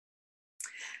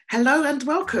Hello and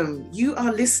welcome. You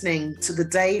are listening to The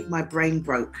Day My Brain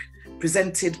Broke,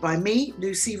 presented by me,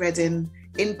 Lucy Reddin,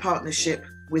 in partnership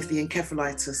with the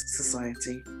Encephalitis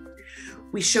Society.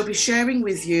 We shall be sharing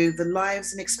with you the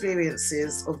lives and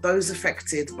experiences of those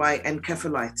affected by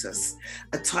encephalitis,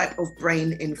 a type of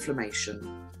brain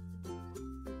inflammation.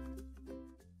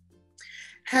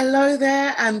 Hello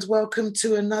there and welcome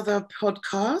to another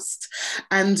podcast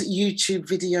and YouTube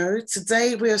video.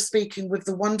 Today we are speaking with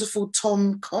the wonderful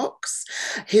Tom Cox.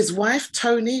 His wife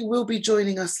Toni will be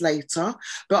joining us later,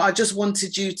 but I just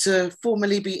wanted you to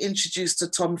formally be introduced to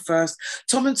Tom first.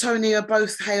 Tom and Toni are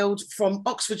both hailed from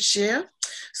Oxfordshire.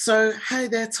 So hey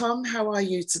there, Tom, how are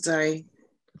you today?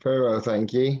 Very well,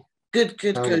 thank you. Good.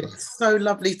 So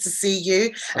lovely to see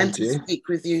you and to speak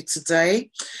with you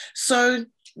today. So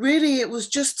really, it was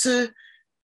just to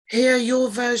hear your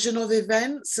version of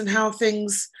events and how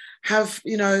things have,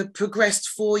 progressed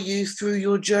for you through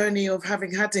your journey of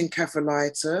having had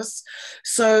encephalitis.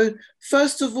 So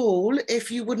first of all,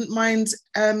 if you wouldn't mind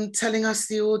telling us,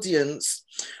 the audience,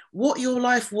 what your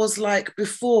life was like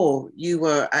before you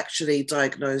were actually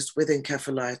diagnosed with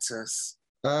encephalitis.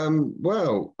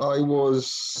 Well, I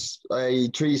was a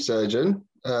tree surgeon,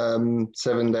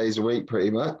 7 days a week,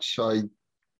 pretty much. I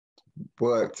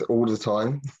worked all the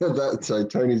time. So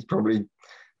Tony's probably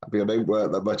happy I don't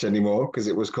work that much anymore because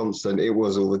it was constant. It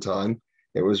was all the time.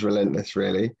 It was relentless,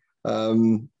 really.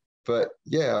 But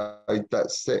yeah,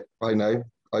 that's it. I know.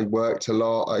 I worked a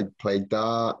lot. I played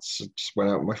darts. Just went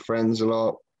out with my friends a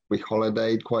lot. We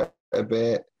holidayed quite a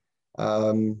bit.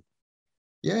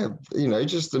 Yeah,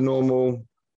 just the normal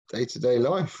day-to-day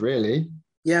life, really.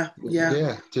 Yeah.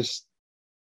 Just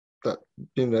that,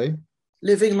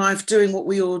 living life, doing what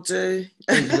we all do.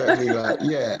 Exactly that.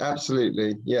 Yeah,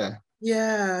 absolutely. Yeah.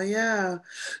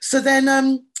 So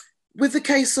then with the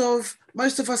case of,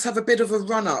 most of us have a bit of a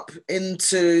run up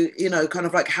into, kind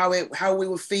of like how we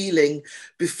were feeling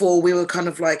before we were kind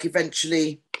of like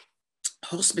eventually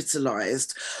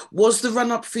hospitalized. Was the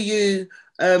run up for you,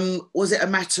 was it a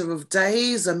matter of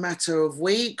days, a matter of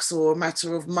weeks, or a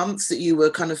matter of months that you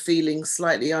were kind of feeling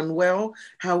slightly unwell?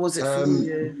 How was it for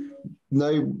you?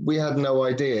 No, we had no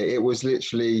idea. It was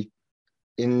literally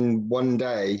in one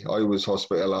day I was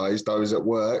hospitalized. I was at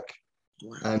work.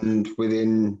 Wow. And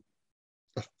within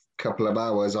a couple of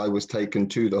hours I was taken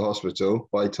to the hospital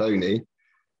by Toni.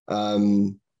 I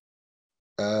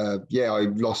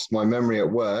lost my memory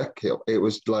at work. It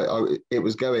was like it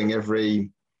was going every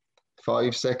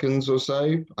 5 seconds or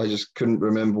so. I just couldn't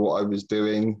remember what I was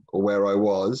doing or where I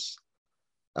was.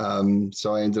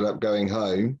 So I ended up going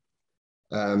home.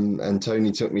 And Toni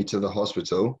took me to the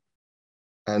hospital,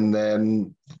 and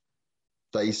then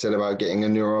they said about getting a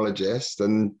neurologist,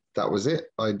 and that was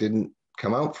it. I didn't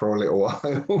come out for a little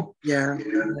while. Yeah.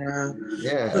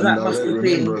 So and I don't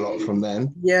remember a lot from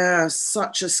then. Yeah,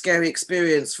 such a scary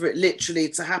experience for it literally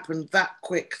to happen that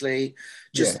quickly,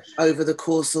 just over the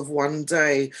course of one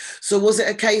day. So was it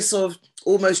a case of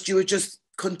almost you were just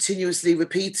continuously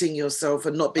repeating yourself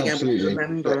and not being able to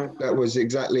remember? That was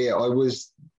exactly it. I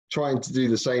was trying to do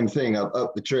the same thing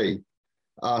up the tree,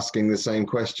 asking the same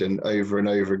question over and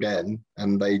over again,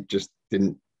 and they just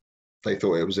didn't. They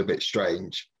thought it was a bit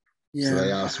strange, so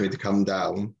they asked me to come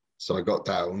down. So I got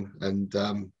down, and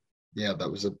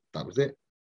that was it.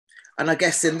 And I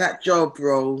guess in that job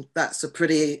role, that's a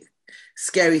pretty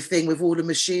scary thing with all the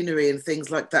machinery and things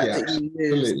like that that you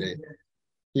use. Absolutely.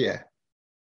 Yeah.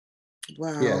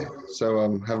 Wow. Yeah.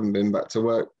 So haven't been back to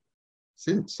work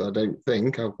since, I don't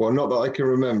think. Well, not that I can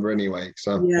remember anyway,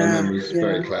 so my memory's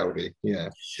very cloudy. Yeah.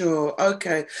 Sure.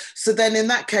 Okay. So then in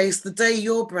that case, the day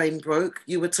your brain broke,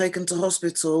 you were taken to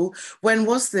hospital. When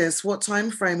was this? What time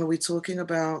frame are we talking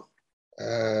about?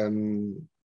 I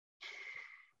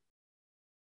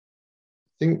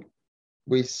think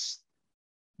we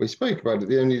spoke about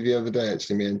it only the other day,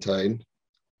 actually, me and Tone,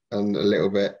 and a little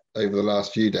bit over the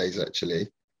last few days, actually.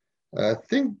 I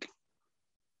think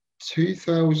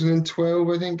 2012,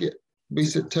 I think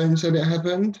Tone said it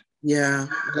happened. Yeah.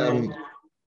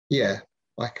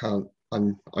 I can't.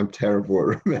 I'm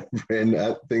terrible at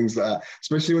remembering things like that,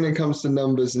 especially when it comes to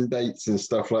numbers and dates and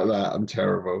stuff like that. I'm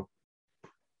terrible,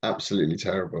 absolutely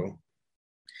terrible.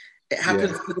 It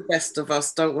happens to the best of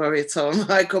us. Don't worry, Tom.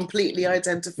 I completely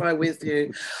identify with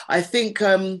you. I think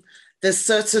there's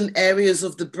certain areas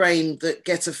of the brain that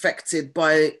get affected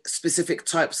by specific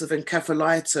types of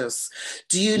encephalitis.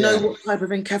 Do you know what type of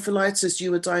encephalitis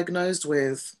you were diagnosed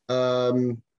with?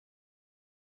 I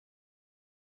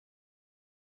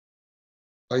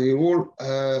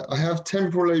have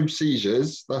temporal lobe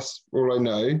seizures. That's all I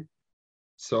know.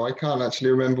 So I can't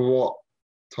actually remember what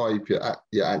type it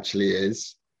actually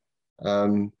is.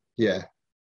 yeah.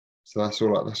 So that's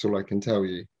all I can tell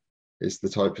you. It's the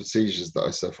type of seizures that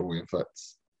I suffer with.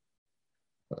 That's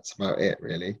about it,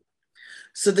 really.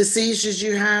 So the seizures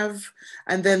you have,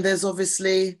 and then there's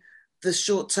obviously the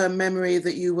short-term memory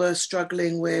that you were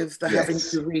struggling with, the having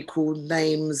to recall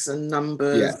names and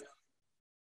numbers.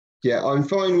 Yeah, I'm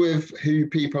fine with who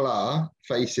people are,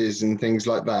 faces and things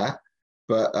like that.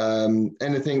 But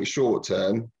anything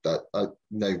short-term, that I'm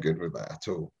no good with that at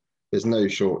all. There's no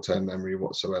short-term memory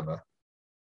whatsoever.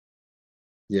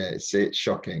 Yeah, it's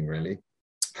shocking, really.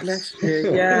 Bless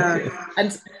you. Yeah.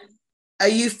 And are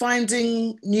you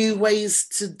finding new ways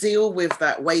to deal with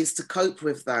that, ways to cope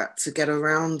with that, to get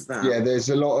around that? Yeah, there's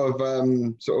a lot of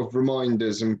sort of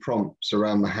reminders and prompts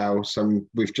around the house, and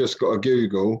we've just got a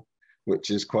Google, which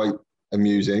is quite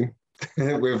amusing,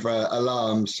 with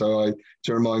alarms, to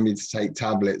remind me to take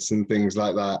tablets and things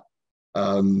like that,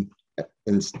 and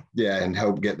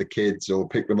help get the kids or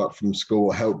pick them up from school,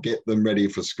 or help get them ready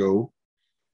for school.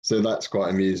 So that's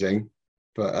quite amusing,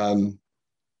 but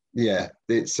yeah,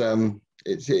 it's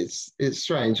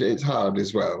strange. It's hard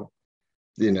as well.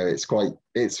 You know, it's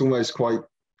almost quite.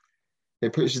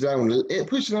 It puts you down. It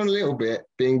puts you down a little bit.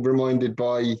 Being reminded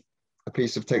by a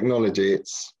piece of technology.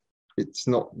 It's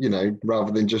not, you know,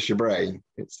 rather than just your brain.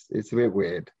 It's a bit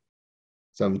weird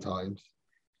sometimes.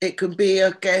 It can be,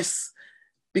 I guess,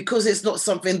 because it's not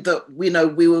something that we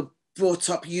were brought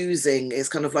up using. It's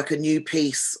kind of like a new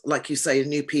piece, like you say, a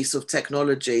new piece of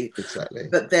technology. Exactly.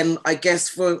 But then I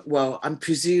guess I'm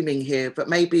presuming here, but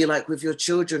maybe like with your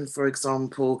children, for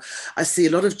example, I see a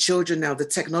lot of children now, the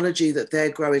technology that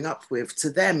they're growing up with, to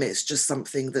them, it's just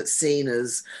something that's seen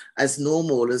as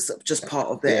normal, as just part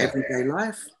of their everyday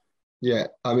life. Yeah,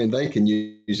 I mean, they can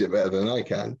use it better than I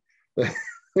can.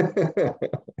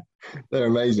 They're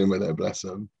amazing with it, bless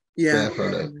them. Yeah. They're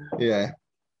funny. Yeah.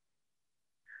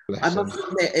 I must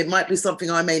admit, it might be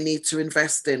something I may need to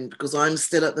invest in, because I'm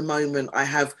still at the moment, I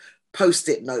have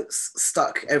post-it notes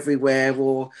stuck everywhere,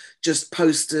 or just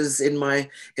posters in my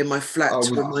flat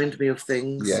to remind me of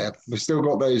things. Yeah, we've still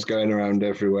got those going around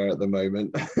everywhere at the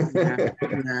moment.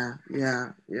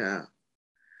 Yeah.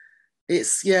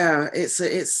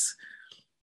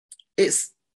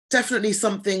 It's definitely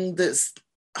something that's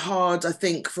hard, I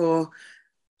think, for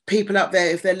people out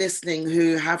there, if they're listening,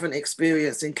 who haven't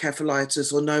experienced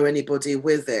encephalitis or know anybody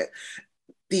with it.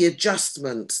 The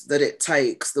adjustment that it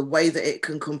takes, the way that it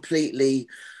can completely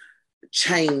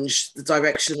change the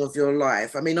direction of your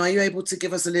life. I mean, are you able to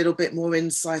give us a little bit more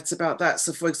insight about that?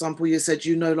 So, for example, you said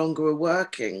you no longer are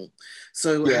working.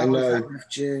 So how has that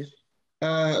left you?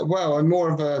 Well, I'm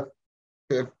more of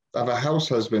a house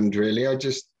husband, really.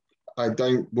 I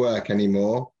don't work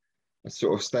anymore. I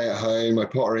sort of stay at home. I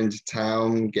potter into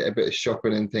town, get a bit of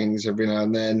shopping and things every now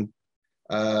and then.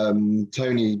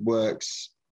 Toni works.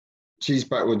 She's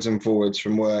backwards and forwards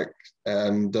from work,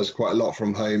 does quite a lot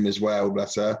from home as well,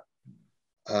 bless her.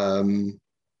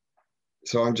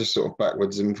 So I'm just sort of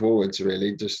backwards and forwards,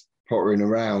 really, just pottering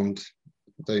around.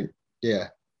 Don't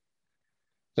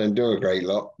do a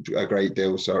great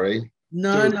deal, sorry.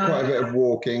 No. Quite a bit of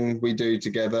walking we do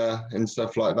together and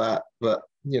stuff like that. But,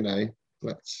 you know,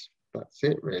 that's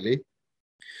it, really.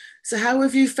 So how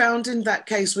have you found in that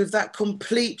case, with that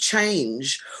complete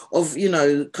change of,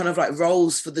 kind of like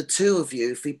roles for the two of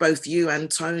you, for both you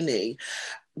and Toni,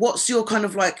 what's your kind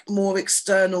of like more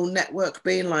external network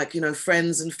been like,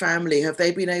 friends and family? Have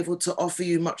they been able to offer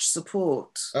you much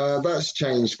support? That's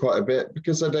changed quite a bit,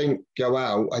 because I don't go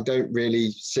out. I don't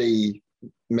really see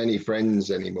many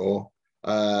friends anymore.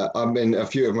 I mean, a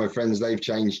few of my friends, they've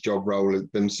changed job role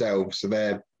themselves, so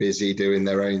they're busy doing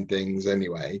their own things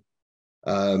anyway.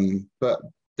 But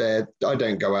I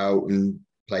don't go out and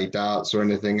play darts or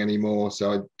anything anymore,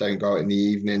 so I don't go out in the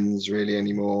evenings really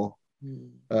anymore.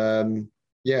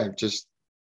 Just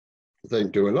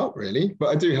don't do a lot really, but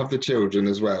I do have the children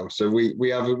as well, so we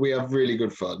have really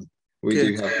good fun. We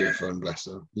do have good fun, bless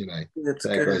them.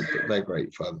 They're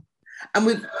great fun.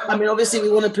 And obviously we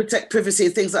want to protect privacy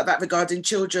and things like that regarding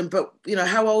children, but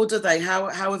how old are they? How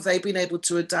have they been able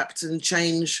to adapt and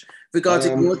change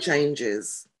regarding your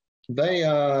changes? They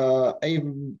are,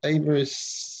 Ava is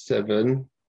 7,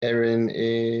 Erin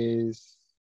is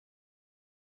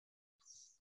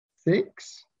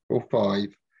 6 or 5.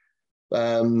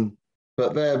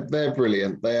 But they're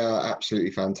brilliant. They are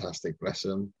absolutely fantastic, bless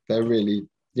them. They're really,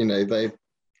 they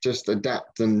just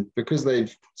adapt, and because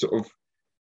they've sort of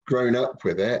grown up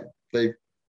with it, they've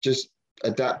just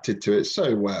adapted to it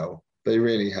so well. They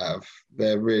really have.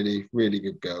 They're really, really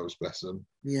good girls, bless them.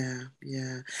 Yeah.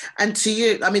 And to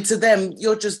you, to them,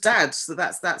 you're just dad, so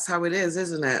that's how it is,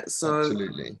 isn't it? So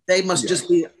absolutely. they must just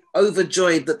be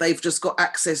overjoyed that they've just got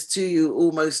access to you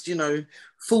almost, you know,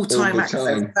 full-time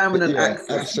access, permanent access.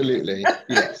 Absolutely.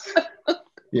 Yes.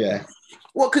 Yeah.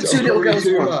 What could two little girls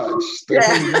too want? much. They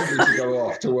probably want me to go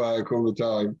off to work all the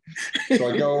time. So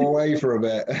I go away for a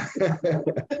bit.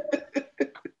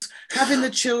 Having the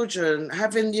children,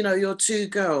 having, you know, your two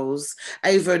girls,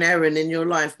 Ava and Erin, in your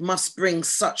life must bring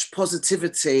such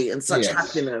positivity and such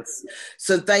happiness.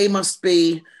 So they must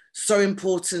be so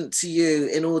important to you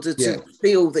in order to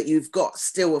feel that you've got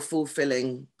still a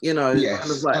fulfilling, you know,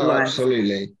 kind of like life.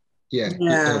 Absolutely.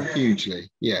 Yeah. Hugely.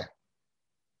 Yeah.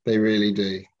 They really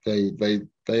do.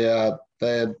 They're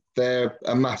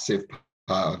a massive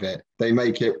part of it. They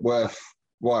make it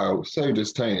worthwhile. So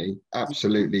does Toni.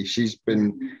 Absolutely. She's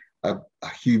been a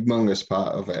humongous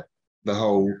part of it. The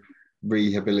whole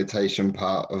rehabilitation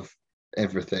part of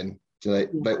everything. So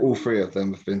they all three of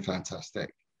them have been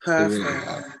fantastic. Perfect. They really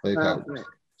have. They've helped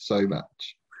so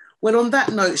much. Well, on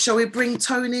that note, shall we bring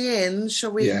Toni in?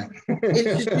 Shall we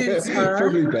introduce her?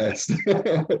 Probably best.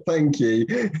 Thank you.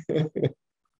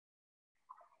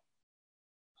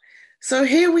 So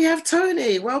here we have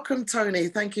Toni. Welcome, Toni.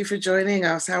 Thank you for joining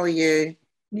us. How are you?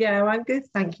 Yeah, I'm good.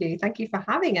 Thank you. Thank you for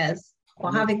having us.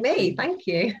 Or having me. Thank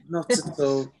you. Not at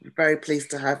all. Very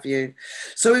pleased to have you.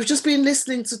 So we've just been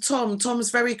listening to Tom. Tom's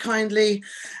very kindly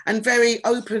and very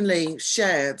openly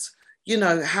shared, you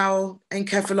know, how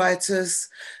encephalitis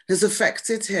has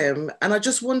affected him. And I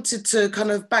just wanted to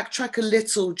kind of backtrack a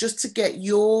little just to get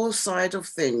your side of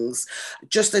things,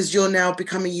 just as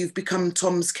you've become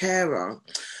Tom's carer.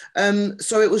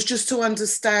 So it was just to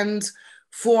understand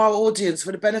for our audience,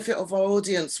 for the benefit of our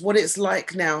audience, what it's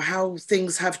like now, how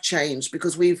things have changed,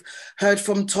 because we've heard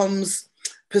from Tom's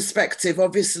perspective,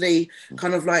 obviously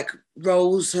kind of like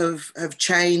roles have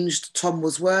changed. Tom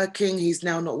was working, he's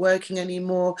now not working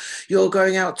anymore. You're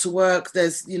going out to work,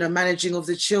 there's, you know, managing of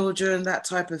the children, that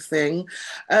type of thing.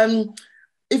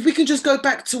 If we can just go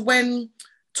back to when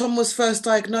Tom was first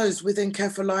diagnosed with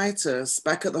encephalitis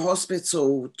back at the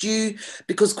hospital.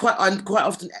 Because quite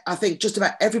often, I think just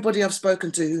about everybody I've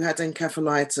spoken to who had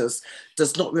encephalitis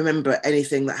does not remember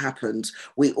anything that happened.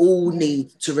 We all need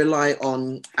to rely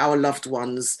on our loved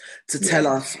ones to tell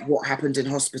us what happened in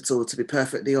hospital, to be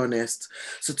perfectly honest.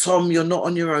 So Tom, you're not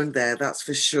on your own there, that's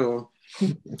for sure.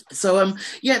 So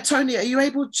Toni, are you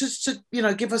able just to, you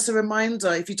know, give us a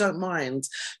reminder, if you don't mind,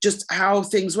 just how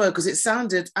things were? Because it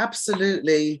sounded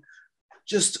absolutely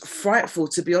just frightful,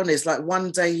 to be honest. Like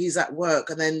one day he's at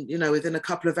work and then, you know, within a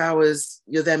couple of hours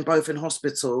you're then both in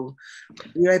hospital.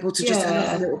 Are you able to just tell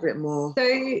us a little bit more? So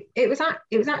it was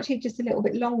actually just a little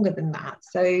bit longer than that.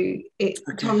 So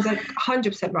Tom's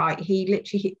 100% right.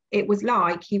 It was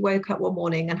like he woke up one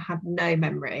morning and had no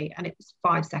memory, and it was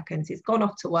 5 seconds. He's gone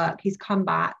off to work, he's come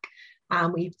back,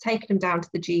 and we've taken him down to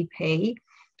the GP.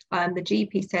 The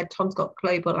GP said Tom's got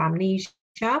global amnesia.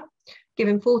 Give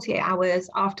him 48 hours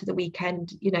after the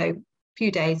weekend, you know,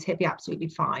 few days, he'll be absolutely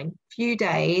fine. Few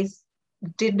days,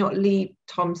 did not leave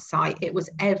Tom's sight. It was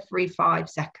every 5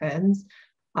 seconds,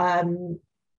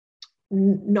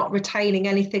 not retaining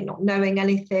anything, not knowing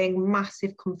anything,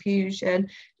 massive confusion.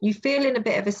 You feel in a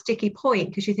bit of a sticky point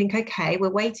because you think, okay, we're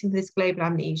waiting for this global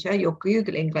amnesia. You're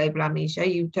Googling global amnesia.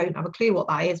 You don't have a clue what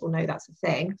that is or know that's a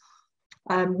thing.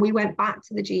 We went back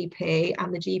to the GP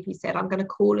and the GP said, I'm going to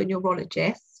call a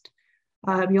neurologist.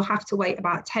 You'll have to wait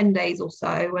about 10 days or so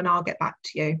and I'll get back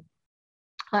to you.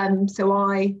 So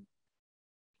I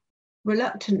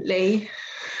reluctantly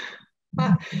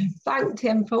thanked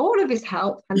him for all of his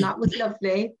help, and that was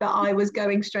lovely, that I was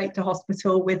going straight to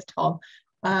hospital with Tom,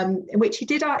 which he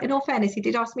did, in all fairness, he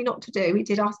did ask me not to do. He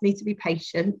did ask me to be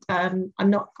patient. I'm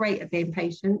not great at being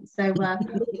patient, so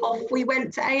off we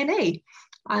went to A&E,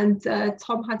 and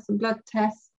Tom had some blood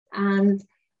tests, and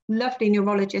lovely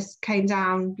neurologist came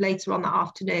down later on that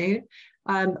afternoon,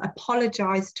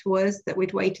 apologised to us that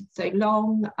we'd waited so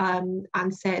long,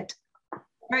 and said,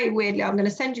 very weirdly, I'm going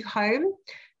to send you home.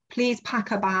 Please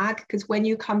pack a bag, because when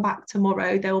you come back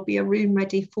tomorrow, there will be a room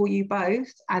ready for you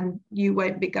both, and you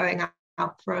won't be going out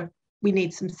we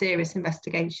need some serious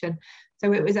investigation.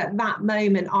 So it was at that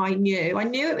moment I knew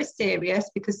it was serious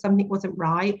because something wasn't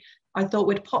right. I thought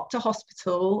we'd pop to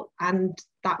hospital and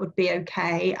that would be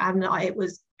okay. And it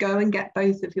was go and get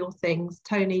both of your things.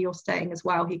 Toni, you're staying as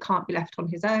well. He can't be left on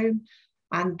his own.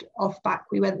 And off back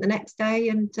we went the next day,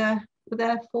 and were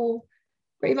there for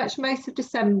pretty much most of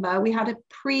December. We had a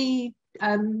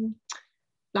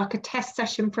test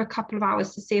session for a couple of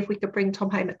hours to see if we could bring Tom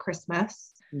home at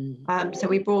Christmas. So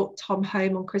we brought Tom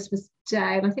home on Christmas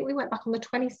Day, and I think we went back on the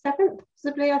 27th,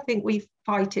 possibly. I think we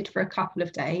fighted for a couple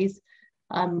of days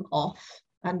off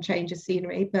and change of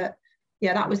scenery. But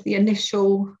yeah, that was the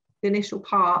initial the initial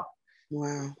part.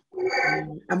 Wow.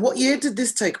 And what year did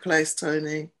this take place,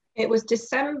 Toni? It was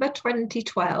December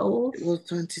 2012. It was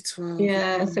 2012.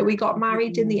 Yeah, so we got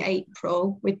married in the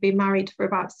April. We'd been married for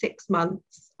about 6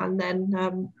 months, and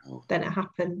then it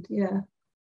happened. Yeah.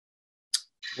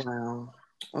 Wow.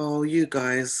 Oh, you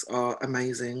guys are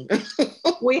amazing.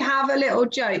 We have a little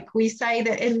joke. We say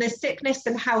that in the sickness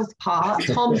and health part,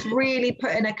 Tom's really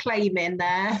putting a claim in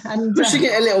there and pushing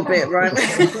it a little bit, right?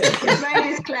 He's made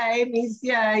his claim. He's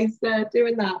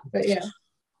doing that. But yeah.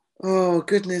 Oh,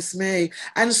 goodness me.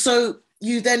 And so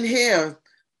you then hear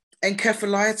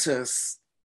encephalitis.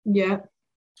 Yeah.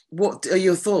 What are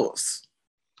your thoughts?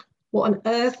 What on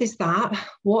earth is that?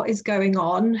 What is going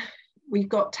on? We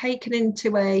got taken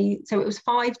into so it was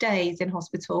 5 days in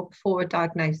hospital before a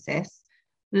diagnosis.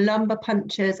 Lumbar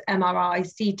punctures, MRI,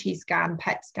 CT scan,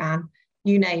 PET scan,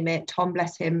 you name it. Tom,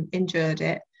 bless him, endured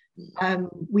it.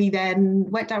 We then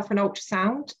went down for an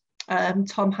ultrasound.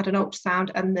 Tom had an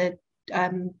ultrasound, and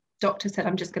the doctor said,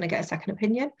 I'm just going to get a second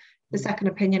opinion. The second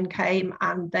opinion came,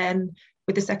 and then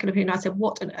with the second opinion, I said,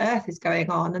 what on earth is going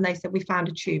on? And they said, we found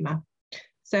a tumour.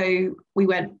 So we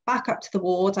went back up to the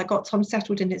ward. I got Tom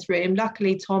settled in his room.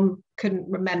 Luckily, Tom couldn't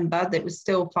remember that it was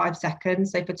still 5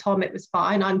 seconds. So for Tom, it was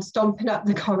fine. I'm stomping up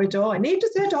the corridor. I need to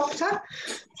see a doctor.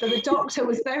 So the doctor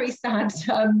was very sad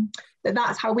that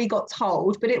that's how we got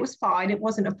told, but it was fine. It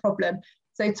wasn't a problem.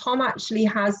 So Tom actually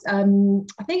has, I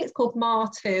think it's called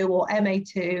MAR2 or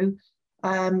MA2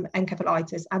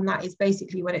 encephalitis. And that is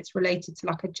basically when it's related to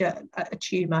like a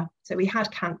tumour. So we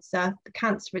had cancer. The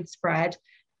cancer had spread.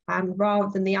 And rather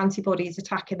than the antibodies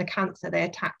attacking the cancer, they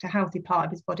attacked a healthy part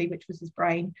of his body, which was his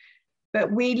brain. But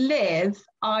I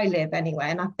live anyway,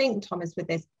 and I think Tom is with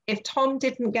this. If Tom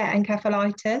didn't get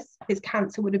encephalitis, his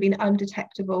cancer would have been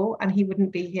undetectable and he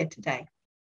wouldn't be here today.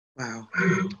 Wow.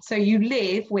 So you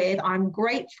live with, I'm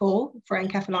grateful for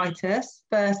encephalitis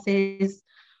versus,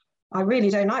 I really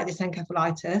don't like this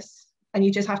encephalitis. And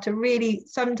you just have to really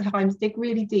sometimes dig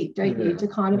really deep, don't you, to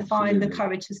kind of find the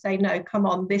courage to say, no, come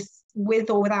on, this with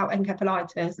or without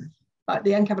encephalitis. But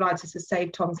the encephalitis has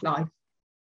saved Tom's life.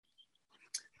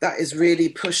 That is really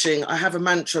pushing. I have a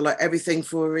mantra like everything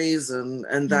for a reason.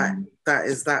 And that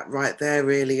is that right there,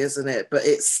 really, isn't it? But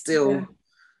it's still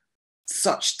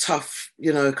such tough,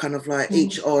 kind of like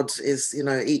each odd is,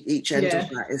 each end of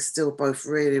that is still both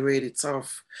really, really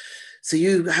tough. So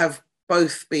you have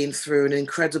both been through an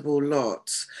incredible lot.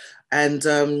 And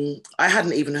I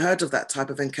hadn't even heard of that type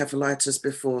of encephalitis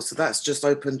before. So that's just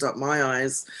opened up my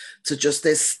eyes to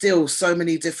there's still so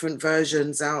many different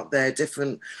versions out there,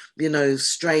 different,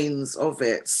 strains of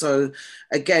it. So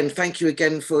again, thank you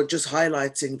again for just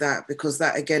highlighting that, because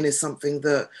that again is something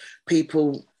that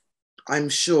people, I'm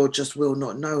sure, just will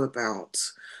not know about.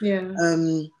 Yeah.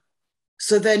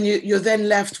 So then you're then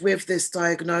left with this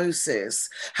diagnosis.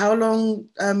 How long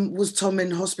was Tom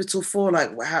in hospital for?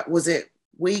 Like, was it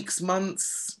weeks,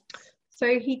 months?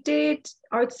 So he did,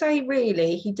 I would say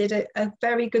really, he did a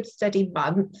very good steady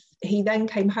month. He then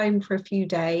came home for a few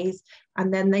days,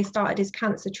 and then they started his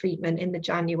cancer treatment in the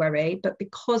January. But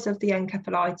because of the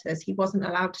encephalitis, he wasn't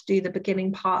allowed to do the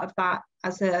beginning part of that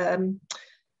as an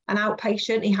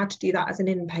outpatient. He had to do that as an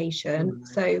inpatient.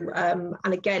 So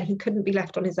and again, he couldn't be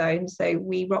left on his own, so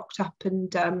we rocked up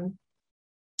and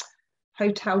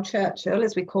Hotel Churchill,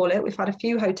 as we call it. We've had a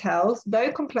few hotels,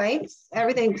 no complaints,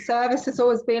 everything. Service has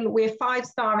always been, we're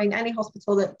 5-starring any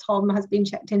hospital that Tom has been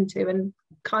checked into, and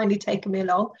kindly taken me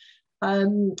along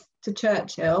to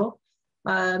Churchill.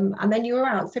 And then you were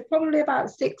out, so probably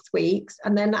about 6 weeks.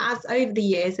 And then as over the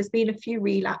years, there's been a few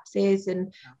relapses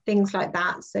and things like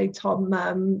that. So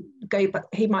Tom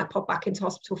he might pop back into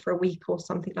hospital for a week or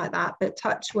something like that. But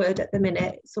touch wood, at the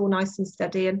minute, it's all nice and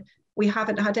steady, and we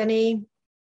haven't had any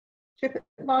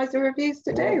TripAdvisor reviews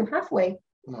to do, have we?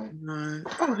 No.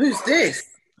 Oh, who's this?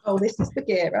 Oh, this is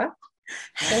Bagheera.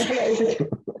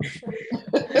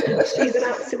 She's an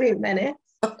absolute menace.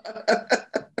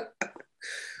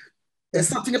 There's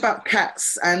something about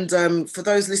cats, and for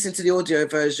those listening to the audio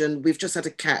version, we've just had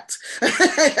a cat.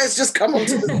 It's just come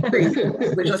onto the screen,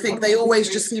 which I think they always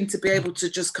just seem to be able to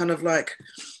just kind of like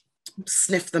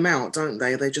sniff them out, don't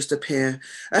they? They just appear.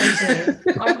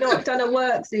 I've not done a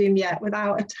work Zoom yet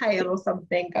without a tail or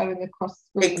something going across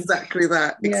the screen. Exactly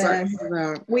that. Exactly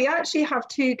that. We actually have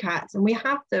 2 cats, and we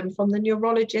have them from the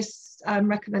neurologist's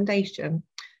recommendation.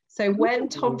 So when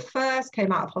Tom first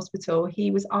came out of hospital, he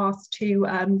was asked to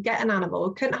get an animal.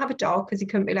 Couldn't have a dog because he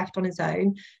couldn't be left on his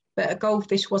own, but a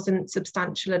goldfish wasn't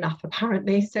substantial enough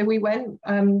apparently. So we went,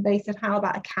 they said, how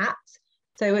about a cat?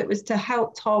 So it was to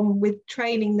help Tom with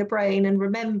training the brain and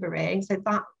remembering. So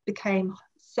that became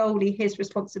solely his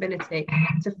responsibility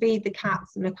to feed the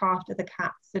cats and look after the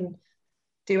cats and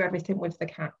do everything with the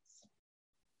cats.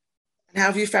 And how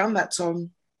have you found that,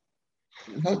 Tom?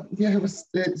 Yeah,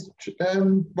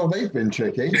 well, they've been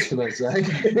tricky, should I say.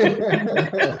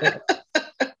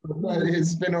 No,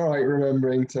 it's been all right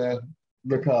remembering to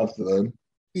look after them.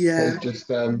 Yeah. They've just,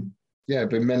 been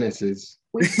menaces.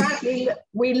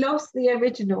 We lost the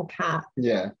original cat.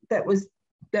 Yeah. That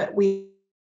we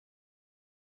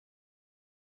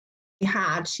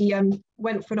had. She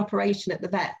went for an operation at the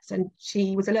vets and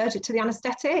she was allergic to the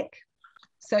anaesthetic.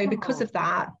 So because of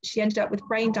that, she ended up with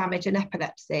brain damage and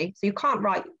epilepsy. So you can't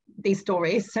write these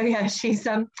stories. So yeah, she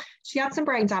had some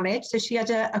brain damage. So she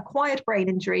had an acquired brain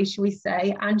injury, shall we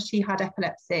say, and she had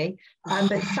epilepsy.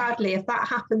 But sadly, if that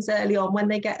happens early on, when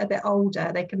they get a bit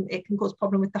older, it can cause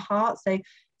problem with the heart. So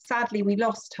sadly, we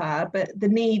lost her. But the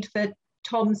need for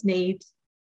Tom's needs,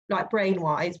 like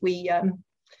brain-wise, we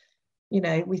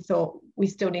thought we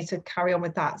still need to carry on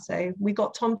with that. So we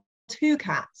got Tom 2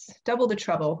 cats, double the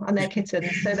trouble, and they're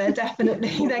kittens. So they're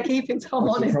keeping Tom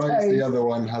on his toes. The other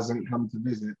one hasn't come to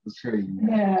visit the tree.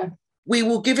 Yeah. We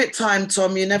will give it time,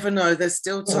 Tom. You never know. There's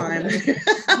still time.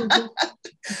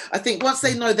 I think once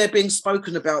they know they're being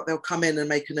spoken about, they'll come in and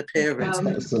make an appearance.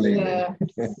 Absolutely.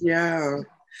 Yeah.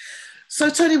 So,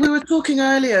 Toni, we were talking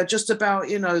earlier just about,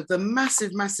 the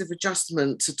massive, massive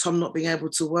adjustment to Tom not being able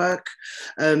to work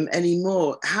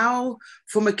anymore. How,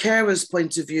 from a carer's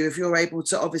point of view, if you're able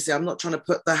to, obviously, I'm not trying to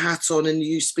put the hat on and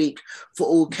you speak for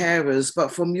all carers,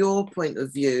 but from your point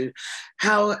of view,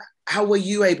 how were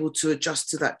you able to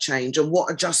adjust to that change, and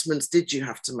what adjustments did you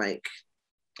have to make?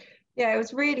 Yeah, it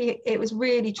was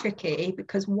really tricky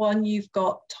because, one, you've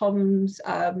got Tom's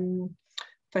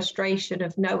frustration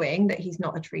of knowing that he's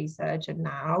not a tree surgeon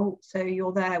now. So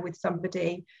you're there with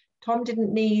somebody. Tom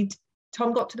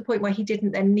got to the point where he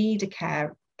didn't then need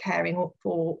caring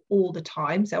for all the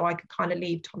time. So I could kind of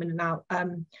leave Tom in and out.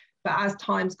 But as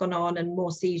time's gone on and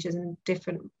more seizures and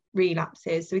different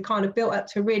relapses, so we kind of built up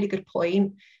to a really good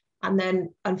point and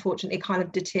then unfortunately kind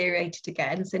of deteriorated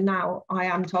again. So now I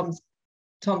am Tom's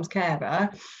carer.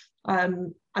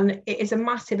 And it is a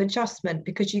massive adjustment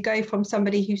because you go from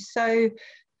somebody who's so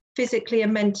physically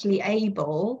and mentally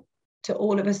able to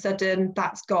all of a sudden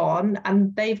that's gone,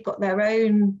 and they've got their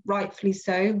own, rightfully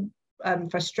so,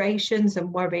 frustrations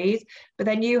and worries, but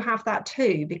then you have that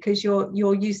too because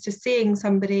you're used to seeing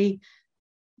somebody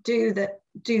do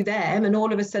them, and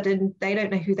all of a sudden they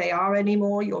don't know who they are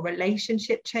anymore. Your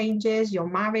relationship changes, your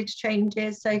marriage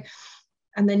changes, so,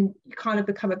 and then you kind of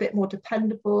become a bit more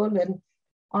dependable. And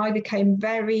I became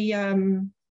very, to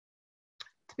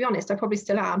be honest, I probably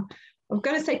still am. I'm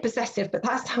going to say possessive, but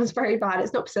that sounds very bad.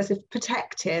 It's not possessive,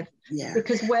 protective. Yeah.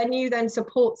 Because when you then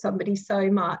support somebody so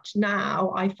much,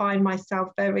 now I find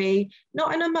myself very,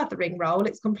 not in a mothering role,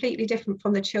 it's completely different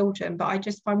from the children, but I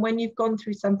just find when you've gone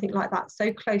through something like that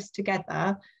so close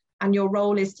together, and your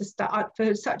role is to start,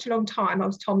 for such a long time, I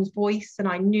was Tom's voice and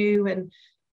I knew, and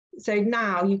so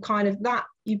now you kind of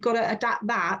you've got to adapt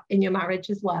that in your marriage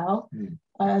as well.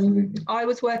 I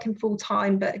was working full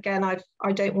time, but again, I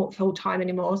don't want full time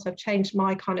anymore. So I've changed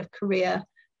my kind of career.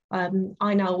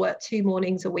 I now work 2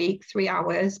 mornings a week, 3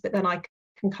 hours, but then I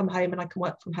can come home and I can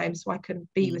work from home so I can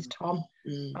be with Tom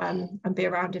and be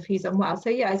around if he's unwell. So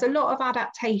yeah, there's a lot of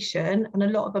adaptation and a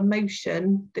lot of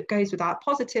emotion that goes with that,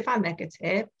 positive and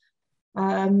negative.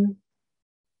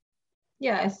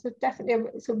 Yeah, it's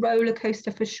definitely it's a roller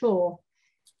coaster for sure.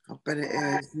 I bet it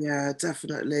is. Yeah,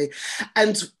 definitely.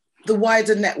 And the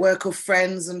wider network of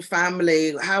friends and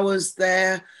family, how has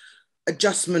their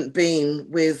adjustment been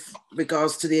with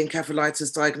regards to the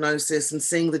encephalitis diagnosis and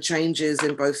seeing the changes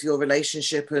in both your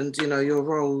relationship and, your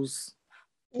roles?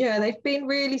 Yeah, they've been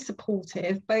really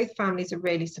supportive. Both families are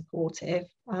really supportive.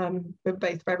 We're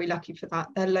both very lucky for that.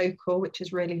 They're local, which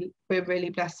is we're really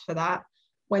blessed for that.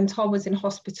 When Tom was in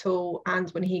hospital and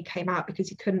when he came out, because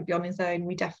he couldn't be on his own,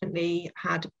 we definitely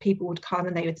had people would come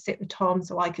and they would sit with Tom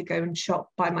so I could go and shop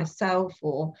by myself,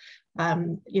 or, I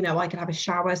could have a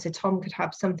shower so Tom could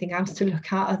have something else to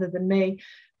look at other than me.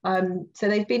 So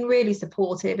they've been really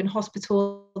supportive. In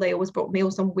hospital, they always brought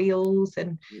Meals on Wheels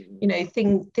and,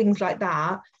 things like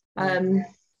that.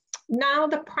 Now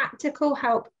the practical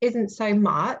help isn't so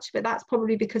much, but that's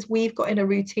probably because we've got in a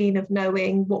routine of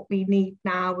knowing what we need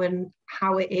now and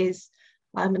how it is.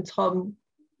 And Tom,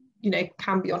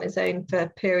 can be on his own for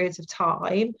periods of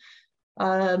time.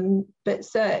 But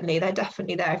certainly they're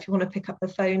definitely there if you want to pick up the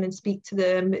phone and speak to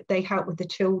them. They help with the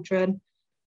children.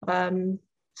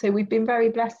 So we've been very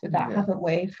blessed with that, haven't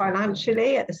we?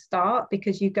 Financially at the start,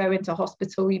 because you go into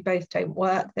hospital, you both don't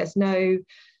work. There's no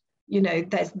you know,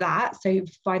 there's that. So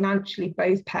financially,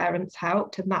 both parents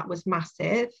helped, and that was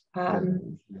massive.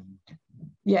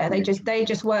 Yeah, they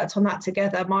just worked on that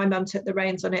together. My mum took the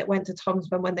reins on it, went to Tom's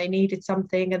when they needed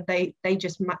something, and they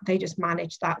just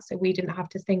managed that, so we didn't have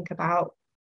to think about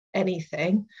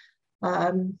anything.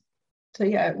 So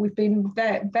yeah, we've been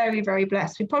very, very, very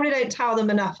blessed. We probably don't tell them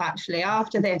enough, actually.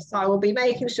 After this, I will be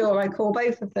making sure I call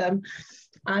both of them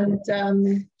and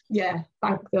yeah,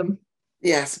 thank them.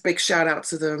 Yes, big shout out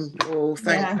to them all.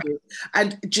 Thank you.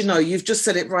 And do you know, you've just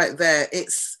said it right there.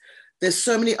 There's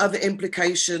so many other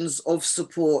implications of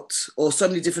support, or so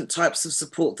many different types of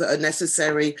support that are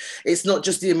necessary. It's not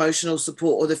just the emotional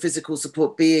support or the physical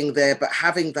support being there, but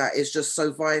having that is just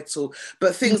so vital.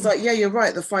 But things like, yeah, you're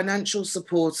right, the financial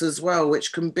support as well,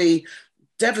 which can be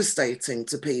devastating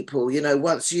to people. You know,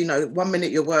 once, you know, 1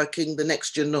 minute you're working, the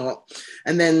next you're not.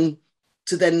 And then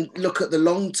to then look at the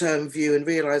long-term view and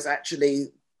realize actually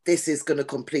this is going to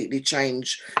completely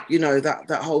change, you know,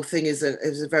 that whole thing is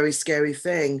a very scary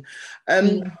thing.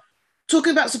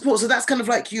 Talking about support, so that's kind of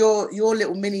like your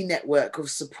little mini network of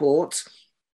support.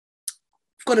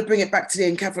 I've got to bring it back to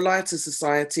the Encephalitis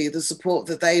Society, the support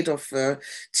that they'd offer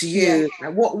to you. Yeah.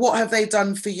 What have they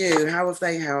done for you? How have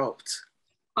they helped?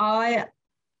 I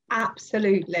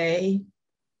absolutely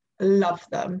love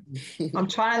them. I'm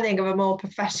trying to think of a more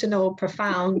professional,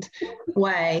 profound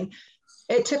way.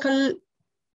 It took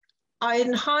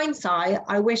in hindsight,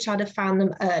 I wish I'd have found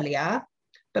them earlier,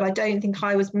 but I don't think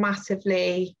I was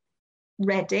massively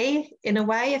ready in a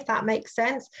way, if that makes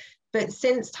sense. But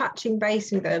since touching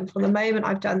base with them, from the moment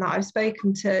I've done that, I've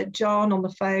spoken to John on the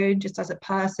phone just as a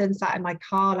person, sat in my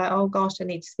car like, oh gosh, I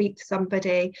need to speak to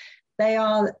somebody. They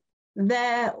are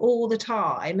there all the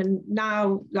time, and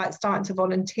now like starting to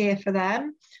volunteer for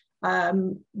them.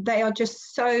 They are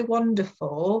just so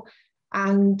wonderful,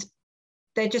 and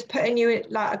they're just putting you in,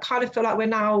 like, I kind of feel like we're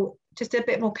now just a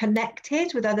bit more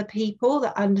connected with other people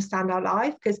that understand our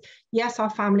life, because yes, our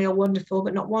family are wonderful,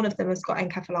 but not one of them has got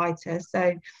encephalitis.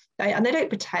 So they don't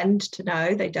pretend to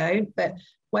know, they don't. But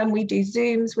when we do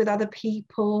Zooms with other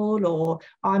people, or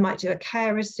I might do a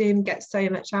carer Zoom, get so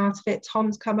much out of it.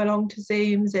 Tom's come along to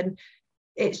Zooms, and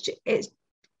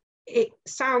it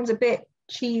sounds a bit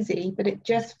cheesy, but it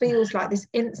just feels like this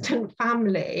instant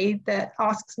family that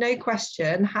asks no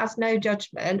question, has no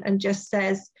judgment, and just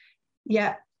says,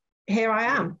 yeah, here I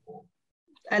am.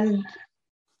 And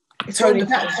it's Toni,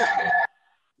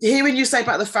 hearing you say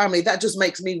about the family, that just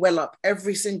makes me well up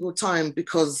every single time,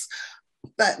 because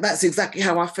that's exactly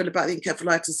how I feel about the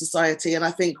Encephalitis Society. And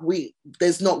I think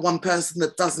there's not one person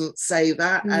that doesn't say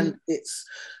that. And it's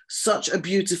such a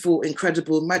beautiful,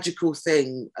 incredible, magical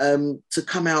thing to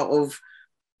come out of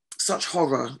such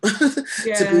horror,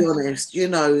 to be honest. You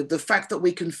know, the fact that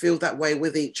we can feel that way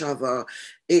with each other,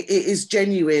 it is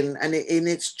genuine, and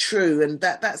it's true, and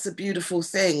that's a beautiful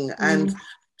thing. And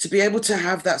to be able to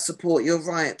have that support, you're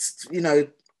right, you know,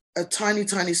 a tiny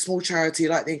small charity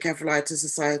like the Encephalitis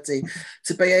Society,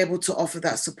 to be able to offer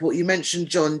that support. You mentioned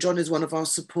John is one of our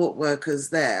support workers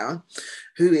there,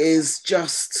 who is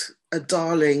just a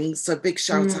darling, so big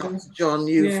shout out to John.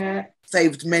 You've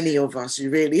saved many of us, you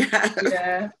really have.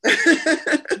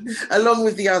 Along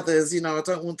with the others, you know, I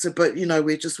don't want to, but you know,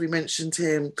 we mentioned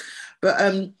him. But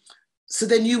so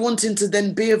then you wanting to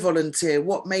then be a volunteer,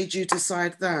 what made you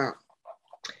decide that?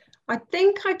 I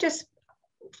think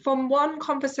from one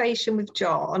conversation with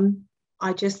John,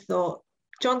 I just thought,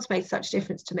 John's made such a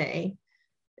difference to me,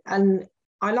 and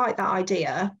I like that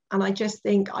idea. And I just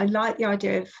think I like the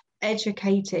idea of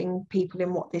educating people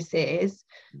in what this is,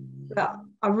 but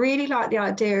I really like the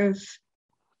idea of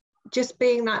just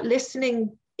being that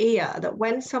listening ear, that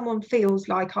when someone feels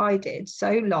like I did,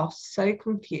 so lost, so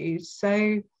confused,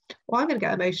 so, well, I'm going to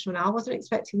get emotional now. I wasn't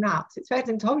expecting that. I was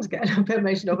expecting Tom to get a little bit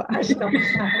emotional, but actually not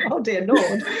myself. Oh dear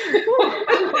Lord.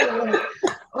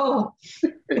 Oh,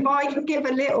 if I can give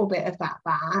a little bit of that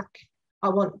back, I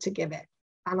want to give it.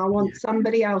 And I want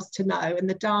somebody else to know in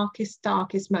the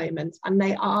darkest moments, and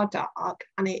they are dark,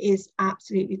 and it is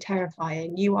absolutely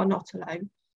terrifying. You are not alone.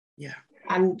 Yeah.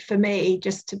 And for me,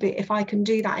 just to be, if I can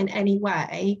do that in any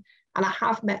way, and I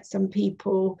have met some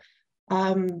people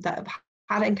that have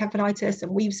had encephalitis,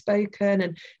 and we've spoken,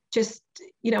 and just,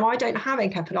 you know, I don't have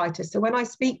encephalitis. So when I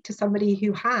speak to somebody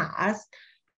who has,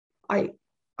 I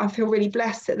feel really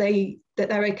blessed that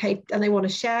they're okay and they want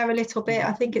to share a little bit.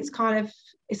 I think it's kind of,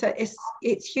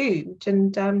 it's huge,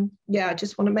 and I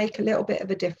just want to make a little bit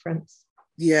of a difference.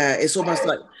 Yeah, it's almost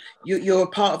like you're a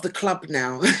part of the club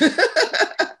now.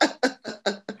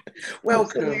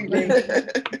 welcome.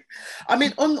 I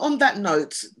mean, on that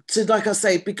note, to, like I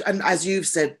say, and as you've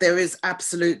said, there is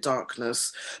absolute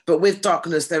darkness, but with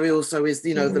darkness there also is,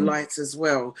 you know, the light as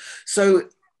well. So,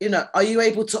 you know, are you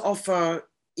able to offer,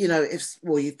 you know,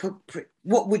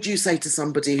 what would you say to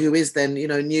somebody who is then, you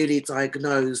know, newly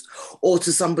diagnosed, or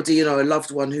to somebody, you know, a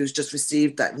loved one who's just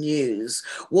received that news?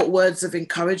 What words of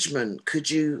encouragement could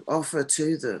you offer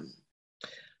to them?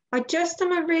 I just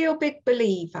am a real big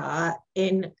believer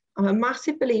in, I'm a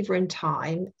massive believer in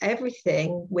time.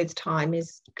 Everything with time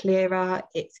is clearer,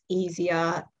 it's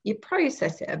easier, you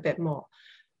process it a bit more.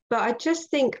 But I just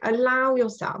think allow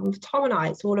yourself, Tom and I,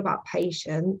 it's all about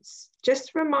patience.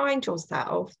 Just remind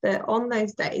yourself that on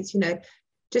those days, you know,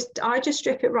 I just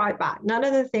strip it right back. None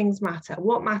of the things matter.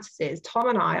 What matters is Tom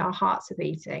and I, our hearts are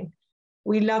beating.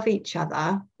 We love each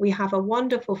other. We have a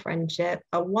wonderful friendship,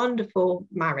 a wonderful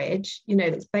marriage, you know,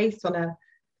 that's based on a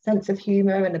sense of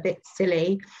humour and a bit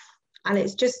silly. And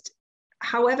it's just,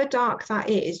 however dark that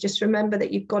is, just remember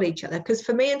that you've got each other. Because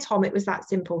for me and Tom, it was that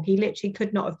simple. He literally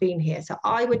could not have been here. So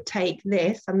I would take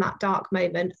this and that dark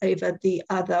moment over the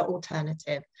other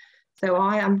alternative. So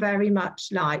I am very much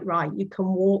like, right, you can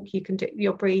walk, you can do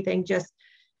your breathing, just,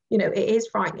 you know, it is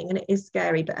frightening and it is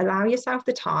scary, but allow yourself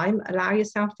the time, allow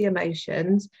yourself the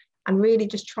emotions, and really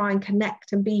just try and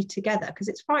connect and be together, because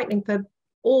it's frightening for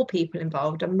all people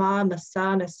involved, a mum, a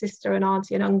son, a sister, an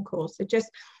auntie, an uncle. So just,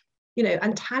 you know,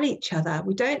 and tell each other.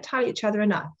 We don't tell each other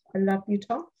enough. I love you,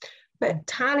 Tom, but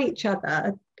tell each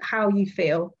other how you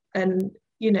feel, and,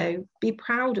 you know, be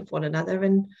proud of one another,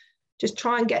 and just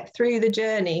try and get through the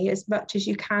journey as much as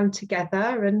you can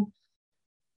together, and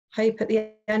hope at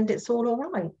the end it's all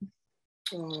right.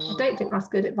 I don't think that's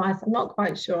good advice. I'm not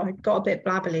quite sure. I got a bit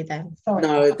blabbly then. Sorry.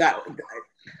 No, that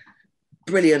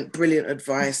brilliant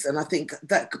advice. And I think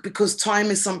that because time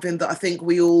is something that I think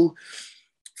we all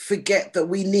forget that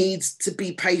we need to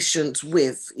be patient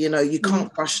with. You know, you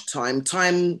can't rush time.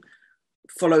 Time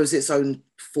follows its own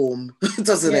form,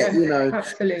 doesn't it? You know,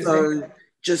 absolutely. So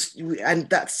and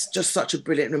that's just such a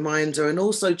brilliant reminder. And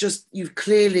also just, you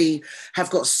clearly have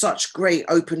got such great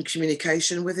open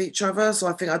communication with each other. So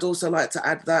I think I'd also like to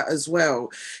add that as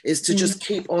well, is to just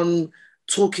keep on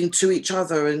talking to each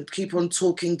other and keep on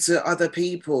talking to other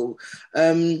people.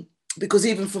 Because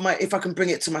even for if I can bring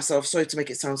it to myself, sorry to make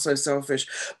it sound so selfish,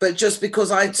 but just because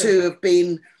I too have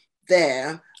been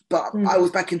there, but I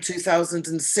was back in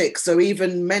 2006. So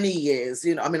even many years,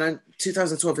 you know, I mean,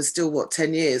 2012 is still, what,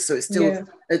 10 years? So it's still,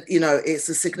 you know, it's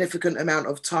a significant amount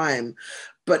of time.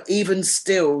 But even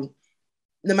still,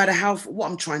 no matter what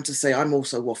I'm trying to say, I'm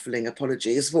also waffling,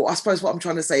 apologies. But I suppose what I'm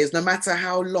trying to say is no matter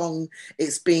how long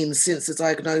it's been since the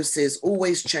diagnosis,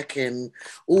 always check in,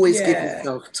 always give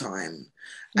yourself time,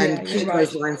 and keep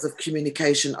those lines of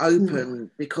communication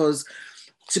open, because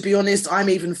to be honest, I'm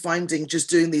even finding just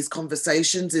doing these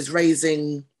conversations is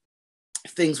raising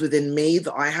things within me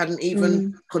that I hadn't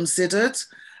even considered.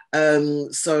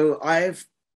 So I've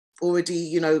already,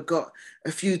 you know, got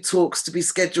a few talks to be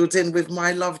scheduled in with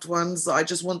my loved ones that I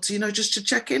just want to, you know, just to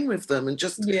check in with them, and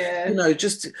just, you know,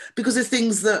 just because there's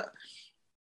things that,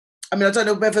 I mean, I don't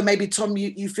know whether maybe Tom,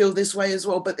 you feel this way as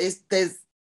well, but there's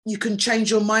you can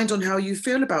change your mind on how you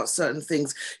feel about certain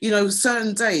things. You know,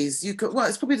 certain days you could, well,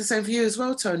 it's probably the same for you as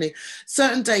well, Toni.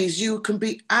 Certain days you can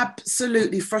be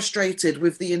absolutely frustrated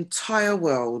with the entire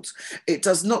world. It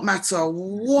does not matter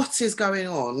what is going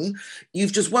on.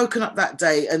 You've just woken up that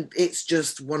day and it's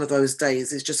just one of those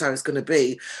days. It's just how it's going to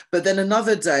be. But then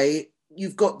another day,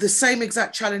 you've got the same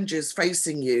exact challenges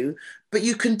facing you, but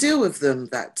you can deal with them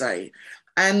that day.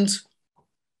 And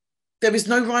there is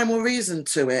no rhyme or reason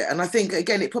to it. And I think,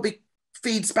 again, it probably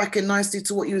feeds back in nicely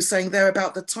to what you were saying there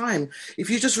about the time. If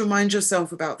you just remind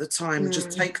yourself about the time and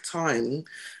just take time,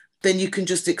 then you can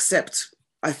just accept,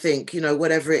 I think, you know,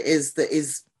 whatever it is that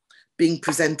is being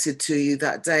presented to you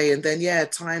that day. And then,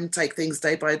 time, take things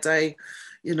day by day,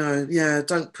 you know,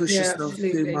 don't push yourself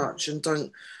too much, and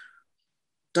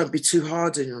don't be too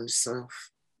hard on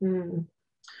yourself.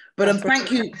 But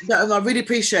thank you. I really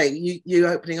appreciate you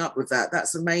opening up with that.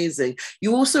 That's amazing.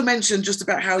 You also mentioned just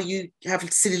about how you have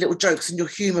silly little jokes and your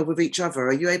humour with each other.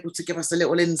 Are you able to give us a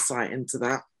little insight into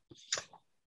that?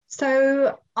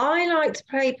 So I like to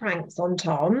play pranks on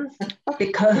Tom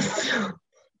because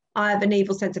I have an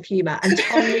evil sense of humour, and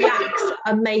Tom reacts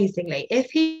amazingly. If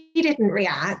he didn't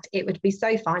react, it would be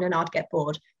so fine and I'd get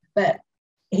bored. But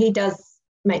he does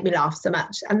make me laugh so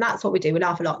much, and that's what we do. We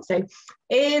laugh a lot. So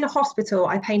in hospital,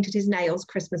 I painted his nails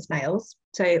Christmas nails,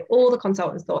 so all the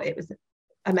consultants thought it was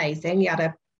amazing. He had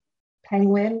a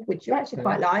penguin, which you actually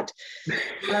quite liked,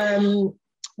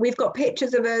 we've got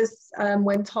pictures of us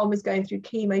when Tom is going through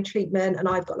chemo treatment, and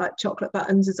I've got like chocolate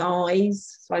buttons as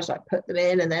eyes, so I just like put them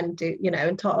in and then do, you know,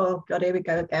 and Tom, oh god, here we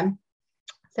go again.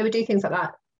 So we do things like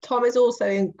that. Tom is also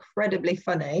incredibly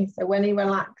funny, so when he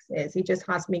relaxes he just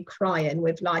has me crying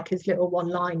with like his little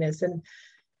one-liners, and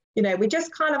you know, we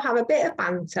just kind of have a bit of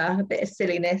banter, a bit of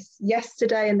silliness.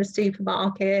 Yesterday in the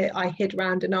supermarket I hid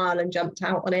round an aisle and jumped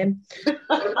out on him.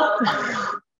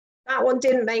 That one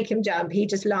didn't make him jump. He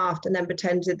just laughed and then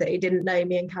pretended that he didn't know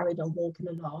me and carried on walking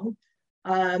along.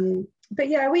 But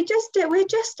yeah, we're just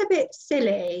a bit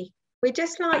silly. We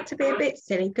just like to be a bit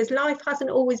silly because life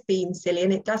hasn't always been silly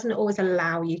and it doesn't always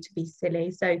allow you to be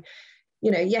silly. So,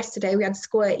 you know, yesterday we had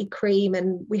squirty cream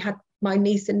and we had my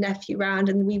niece and nephew round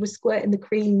and we were squirting the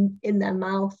cream in their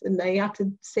mouth and they had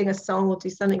to sing a song or do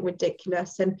something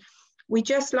ridiculous. And we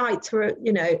just like to,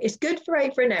 you know, it's good for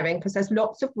over and Erin because there's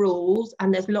lots of rules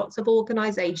and there's lots of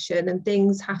organisation and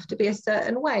things have to be a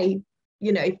certain way,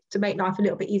 you know, to make life a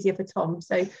little bit easier for Tom.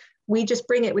 So we just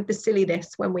bring it with the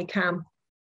silliness when we can.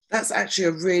 That's actually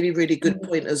a really, really good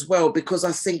point as well, because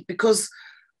I think, because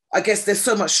I guess there's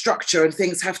so much structure and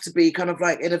things have to be kind of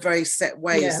like in a very set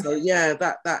way. Yeah. So yeah,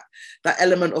 that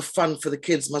element of fun for the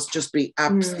kids must just be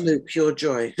absolute pure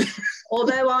joy.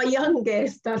 Although our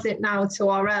youngest does it now to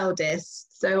our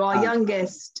eldest. So our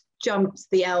youngest jumps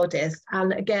the eldest.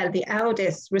 And again, the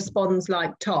eldest responds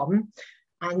like Tom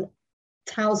and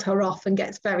tells her off and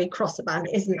gets very cross about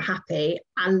it, isn't happy.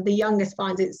 And the youngest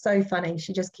finds it so funny.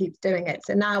 She just keeps doing it.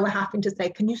 So now we're having to say,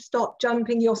 can you stop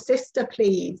jumping your sister,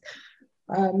 please?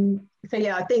 So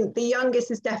yeah, I think the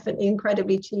youngest is definitely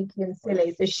incredibly cheeky and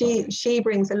silly. So she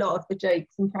brings a lot of the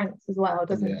jokes and pranks as well,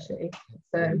 doesn't she?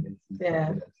 So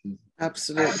yeah.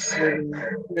 Absolutely.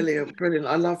 Brilliant.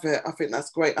 I love it. I think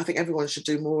that's great. I think everyone should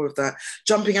do more of that.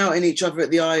 Jumping out in each other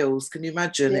at the aisles. Can you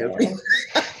imagine? Yeah.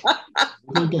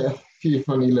 You get a few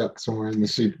funny looks when we're in the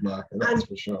supermarket, that's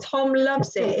for sure. Tom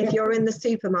loves it if you're in the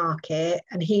supermarket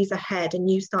and he's ahead and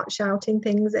you start shouting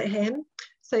things at him.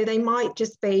 So they might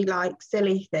just be like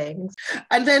silly things.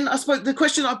 And then I suppose the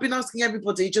question I've been asking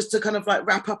everybody, just to kind of like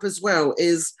wrap up as well,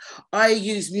 is I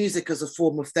use music as a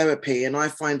form of therapy and I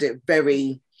find it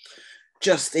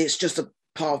it's just a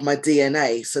part of my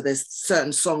DNA. So there's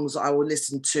certain songs that I will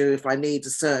listen to if I need a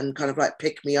certain kind of like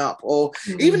pick me up, or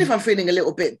even if I'm feeling a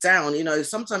little bit down, you know,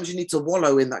 sometimes you need to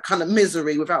wallow in that kind of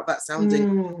misery without that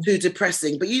sounding too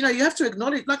depressing. But, you know, you have to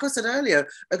acknowledge, like I said earlier,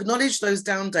 acknowledge those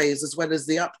down days as well as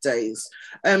the up days.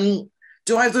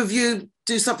 Do either of you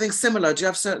do something similar? Do you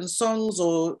have certain songs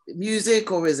or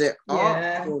music, or is it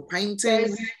art or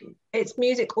painting? It's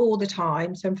music all the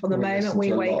time. So from the moment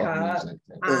we wake up,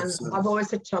 and I've always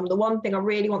said to them, the one thing I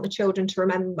really want the children to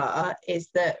remember is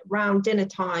that round dinner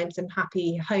times and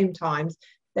happy home times,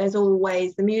 there's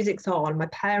always the music's on. My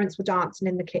parents were dancing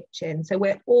in the kitchen. So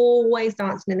we're always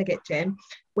dancing in the kitchen.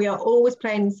 We are always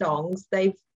playing songs.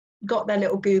 They've got their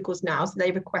little Googles now, so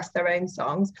they request their own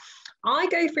songs. I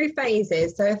go through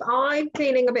phases. So if I'm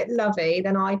feeling a bit lovey,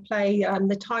 then I play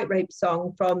the Tightrope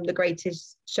song from The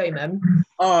Greatest Showman.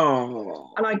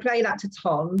 Oh. And I play that to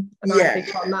Tom. And I say,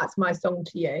 Tom, that's my song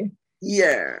to you.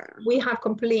 Yeah. We have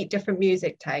complete different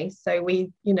music tastes. So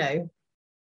we, you know,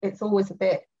 it's always a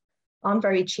bit, I'm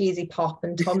very cheesy pop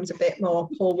and Tom's a bit more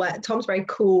Paul Wet. Tom's very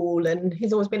cool and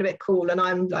he's always been a bit cool. And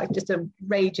I'm like just a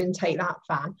raging Take That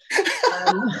fan.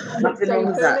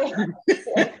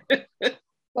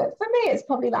 But for me, it's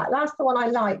probably that's the one I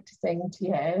like to sing to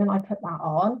you, and I put that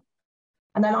on.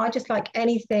 And then I just like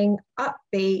anything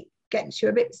upbeat, gets you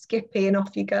a bit skippy and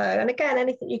off you go. And again,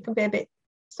 anything you can be a bit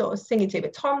sort of singing to.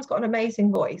 But Tom's got an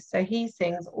amazing voice, so he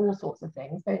sings all sorts of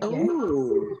things, don't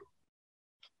you?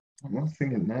 I'm not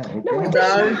singing now. No, not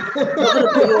going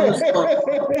to put you on the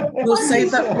spot. We'll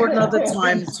save that for another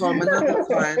time, Tom, another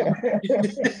time.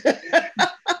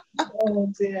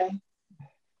 Oh dear.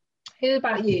 Who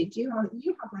about you? You have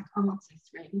like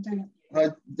artists, really, don't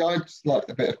you? I just like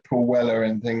a bit of Paul Weller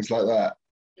and things like that.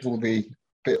 All the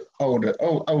bit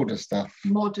older stuff.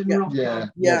 Modern rock. Yeah.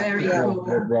 Very cool.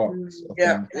 Rock.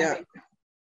 Yeah.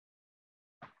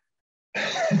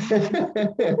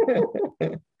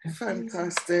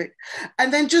 Fantastic.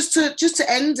 And then just to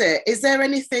end it, is there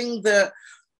anything that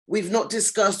we've not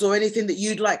discussed or anything that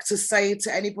you'd like to say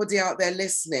to anybody out there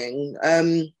listening?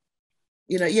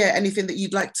 You know, anything that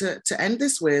you'd like to end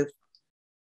this with?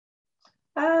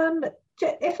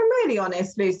 If I'm really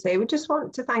honest, Lucy, we just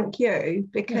want to thank you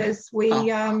because we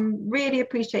really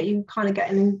appreciate you kind of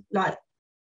getting like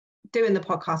doing the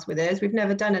podcast with us. We've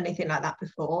never done anything like that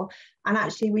before, and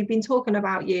actually we've been talking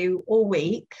about you all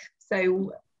week.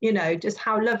 So you know, just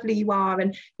how lovely you are.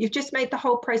 And you've just made the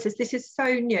whole process, this is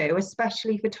so new,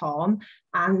 especially for Tom.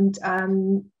 And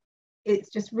it's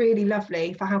just really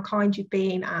lovely for how kind you've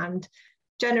been and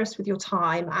generous with your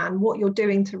time and what you're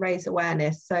doing to raise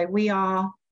awareness. So we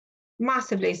are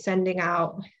massively sending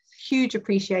out huge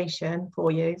appreciation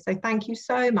for you. So thank you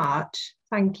so much.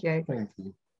 Thank you. Thank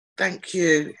you. Thank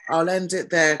you. I'll end it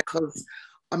there because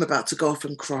I'm about to go off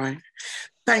and cry.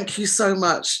 Thank you so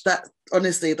much. That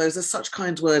honestly, those are such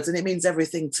kind words, and it means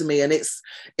everything to me. And it's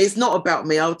not about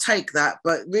me. I'll take that,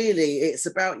 but really, it's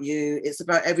about you. It's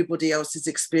about everybody else's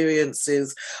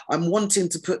experiences. I'm wanting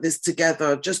to put this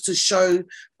together just to show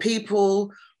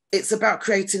people. It's about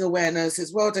creating awareness.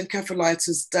 It's World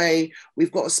Encephalitis Day.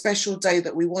 We've got a special day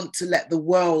that we want to let the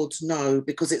world know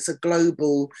because it's a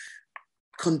global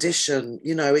condition,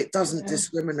 you know, it doesn't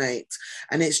discriminate,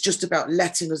 and it's just about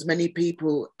letting as many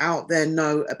people out there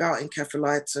know about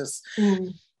encephalitis.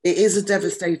 It is a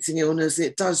devastating illness.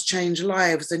 It does change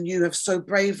lives, and you have so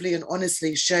bravely and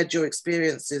honestly shared your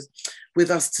experiences with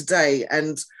us today.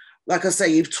 And like I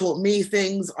say, you've taught me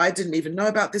things I didn't even know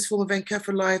about this form of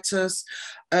encephalitis.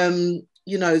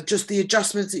 You know, just the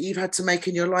adjustments that you've had to make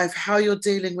in your life, how you're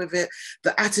dealing with it,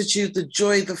 the attitude, the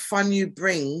joy, the fun you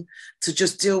bring to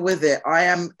just deal with it. I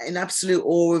am in absolute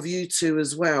awe of you two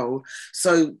as well.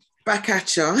 So back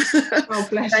at you. Oh,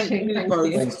 bless Thank you. you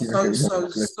both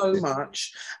so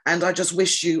much. And I just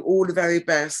wish you all the very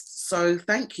best. So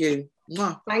thank you.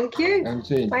 Thank you.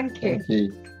 Thank you. Thank you. Thank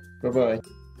you. Bye-bye.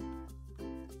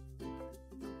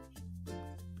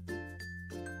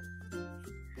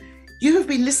 You have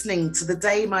been listening to The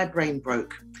Day My Brain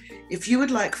Broke. If you would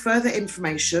like further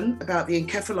information about the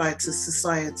Encephalitis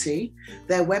Society,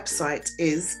 their website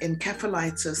is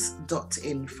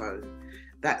encephalitis.info.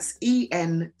 That's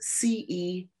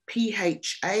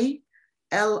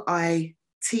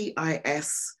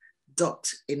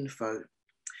ENCEPHALITIS.info.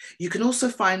 You can also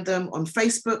find them on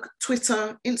Facebook,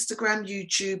 Twitter, Instagram,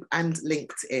 YouTube, and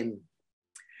LinkedIn.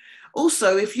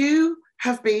 Also, if you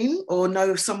have been or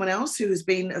know of someone else who has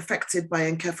been affected by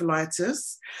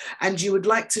encephalitis and you would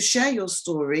like to share your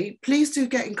story, please do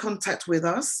get in contact with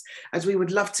us, as we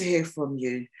would love to hear from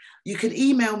you. You can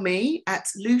email me at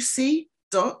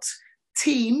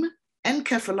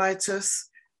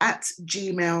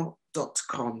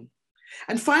lucy.teamencephalitis@gmail.com.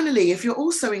 And finally, if you're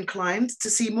also inclined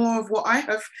to see more of what I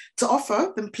have to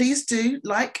offer, then please do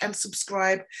like and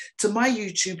subscribe to my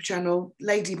YouTube channel,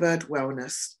 Ladybird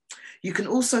Wellness. You can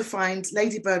also find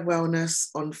Ladybird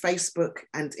Wellness on Facebook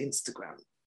and Instagram.